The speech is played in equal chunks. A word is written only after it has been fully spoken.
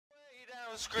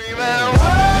Screaming, whoa,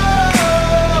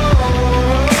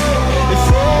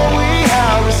 if all we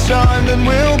have is time, then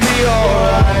we'll be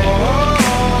alright.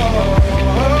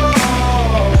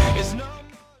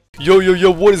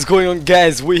 Yo, what is going on,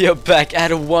 guys? We are back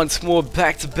at it once more,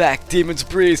 back-to-back Demon's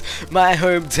Breeze, my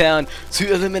hometown,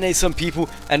 to eliminate some people,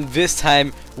 and this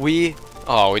time we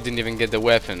didn't even get the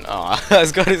weapon. I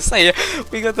was gonna say,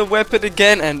 we got the weapon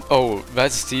again, and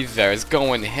that's Steve there is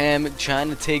going ham, trying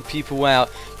to take people out.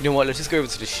 You know what, let's just go over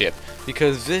to the ship,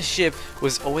 because this ship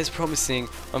was always promising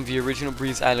on the original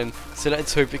Breeze Island, so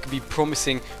let's hope it can be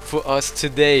promising for us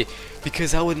today,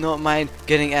 because I would not mind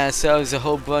getting ourselves a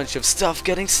whole bunch of stuff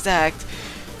getting stacked.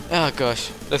 Oh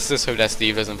gosh, let's just hope that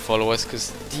Steve doesn't follow us, because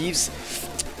Steve's,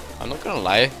 I'm not gonna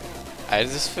lie,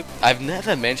 I've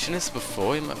never mentioned this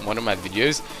before in one of my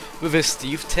videos, but the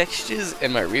Steve textures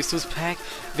in my resource pack,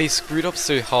 they screwed up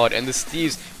so hard, and the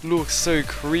Steves look so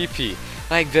creepy.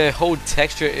 Like, their whole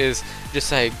texture is just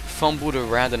like fumbled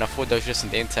around, and I thought that was just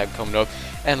an name tag coming up,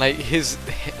 and like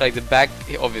the back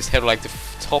of his head, or like the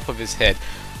top of his head,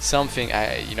 something,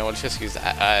 you know, let's just use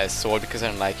a sword because I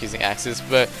don't like using axes,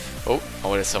 but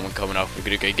there's someone coming up, we're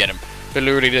gonna go get him. But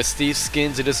literally the Steve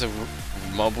skins are just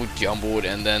mumbled jumbled,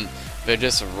 and then they're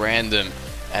just random,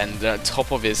 and the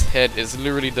top of his head is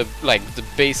literally the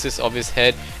basis of his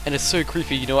head, and it's so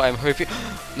creepy. You know what, I'm hoping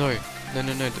no,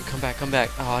 come back.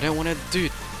 Oh, I don't want to,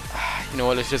 dude. You know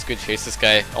what, let's just go chase this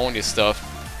guy. I want your stuff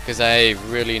because I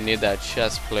really need that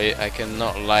chest plate, I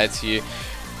cannot lie to you.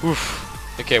 Oof.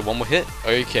 Okay, one more hit.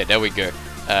 Okay, there we go.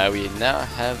 We now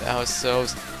have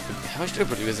ourselves, how much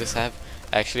durability does this have?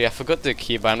 Actually, I forgot the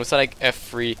keybind. Was that like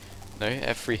F3, no,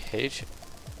 F3H?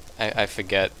 I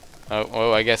forget.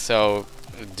 Oh, I guess I'll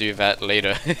do that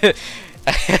later.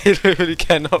 I really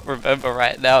cannot remember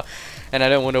right now, and I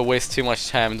don't want to waste too much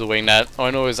time doing that. All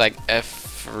I know is like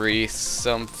F3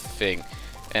 something,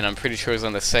 and I'm pretty sure it's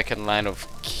on the second line of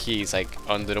keys, like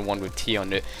under the one with T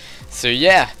on it. So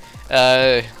yeah,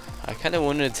 I kind of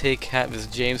wanted to take out this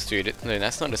James dude. No,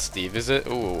 that's not a Steve, is it?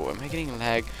 Oh, am I getting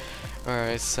lag? Or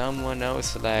is someone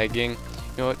else lagging? You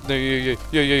know what? No, yo,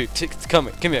 come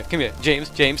here,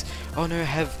 James. Oh no, I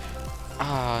have.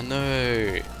 Ah,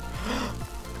 no.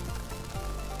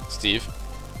 Steve.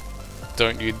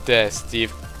 Don't you dare,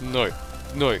 Steve. No,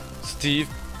 Steve.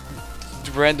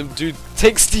 Random dude.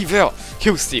 Take Steve out.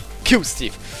 Kill Steve.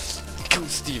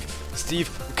 Steve,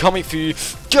 I'm coming for you.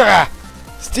 Gah!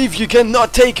 Steve, you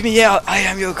cannot take me out. I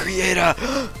am your creator.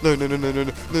 No,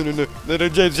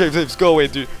 James, go away,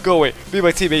 dude. Go away. Be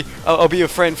my teammate. I'll be your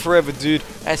friend forever, dude.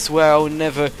 I swear I'll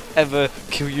never, ever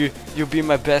kill you. You'll be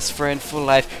my best friend for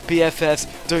life. BFFs,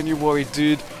 don't you worry,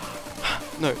 dude.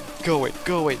 No, go away.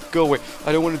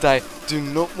 I don't want to die. Do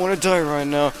not want to die right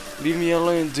now. Leave me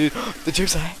alone, dude. The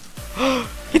James died.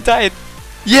 He died.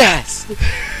 Yes.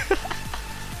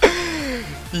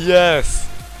 Yes.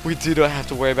 We do not have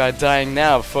to worry about dying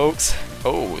now, folks.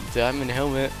 Oh, diamond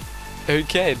helmet.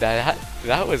 Okay, that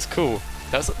was cool.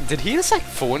 Did he just like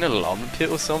fall in a lava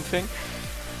pit or something?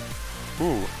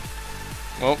 Ooh.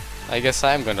 Well, I guess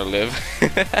I'm gonna live.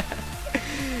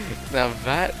 Now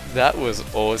that was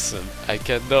awesome. I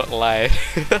cannot lie.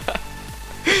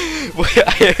 Wait,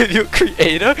 I am your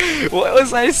creator? What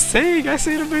was I saying? I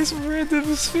say the most random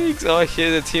things. Oh,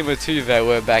 here's a team of two that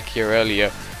were back here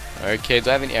earlier. Okay, do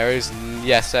I have any arrows?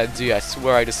 Yes, I do. I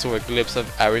swear I just saw a glimpse of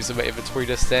arrows in my inventory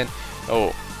just then.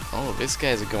 Oh, this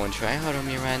guy's going try hard on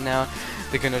me right now.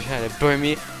 They're gonna try to burn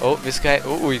me. Oh, this guy.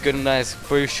 Oh, he's got a nice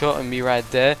bow shot on me right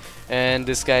there. And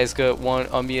this guy's got one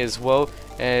on me as well.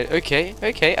 Okay.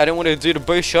 I don't want to do the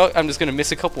bow shot. I'm just gonna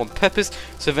miss a couple on purpose,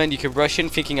 so then you can rush in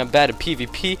thinking I'm bad at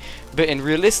PvP. But in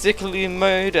realistically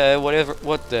mode,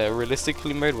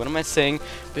 realistically mode? What am I saying?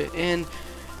 But in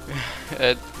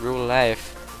real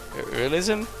life.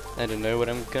 Realism? I don't know what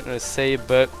I'm gonna say,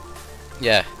 but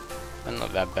yeah, I'm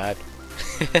not that bad.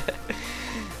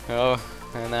 Oh,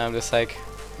 and now I'm just like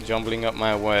jumbling up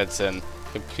my words and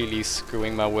completely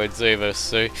screwing my words over.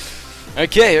 So,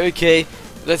 okay,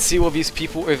 let's see what these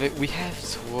people over. We have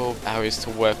 12 hours to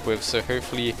work with, so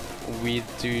hopefully we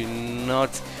do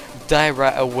not die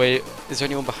right away. Is there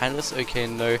anyone behind us? Okay,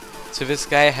 no. So this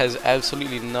guy has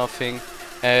absolutely nothing.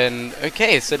 And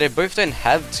okay, so they both don't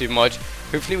have too much.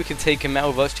 Hopefully we can take him out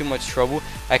without too much trouble.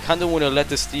 I kind of want to let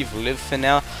the Steve live for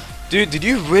now. Dude, did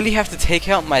you really have to take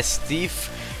out my Steve?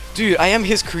 Dude, I am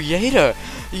his creator.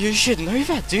 You should know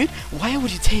that, dude. Why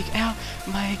would you take out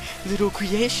my little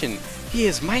creation? He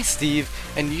is my Steve,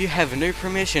 and you have no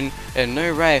permission and no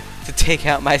right to take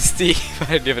out my Steve.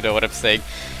 I don't even know what I'm saying.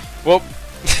 Well,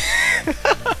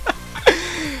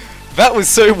 that was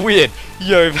so weird.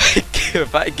 Yo,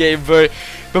 that game, bro.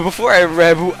 But before I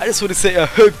ramble, I just want to say I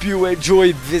hope you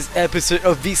enjoyed this episode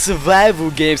of the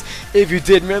Survival Games. If you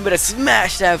did, remember to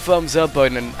smash that thumbs up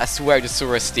button. And I swear I just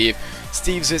saw a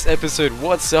Steve's this episode.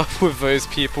 What's up with those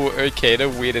people? Okay, they're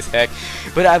weird as heck.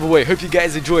 But either way, hope you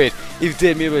guys enjoyed. If you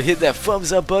did, remember to hit that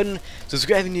thumbs up button,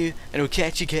 subscribe if new, and we'll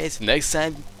catch you guys next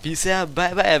time. Peace out,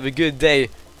 bye bye, have a good day.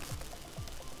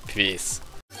 Peace.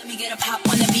 Let me get a pop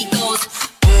when the beat goes.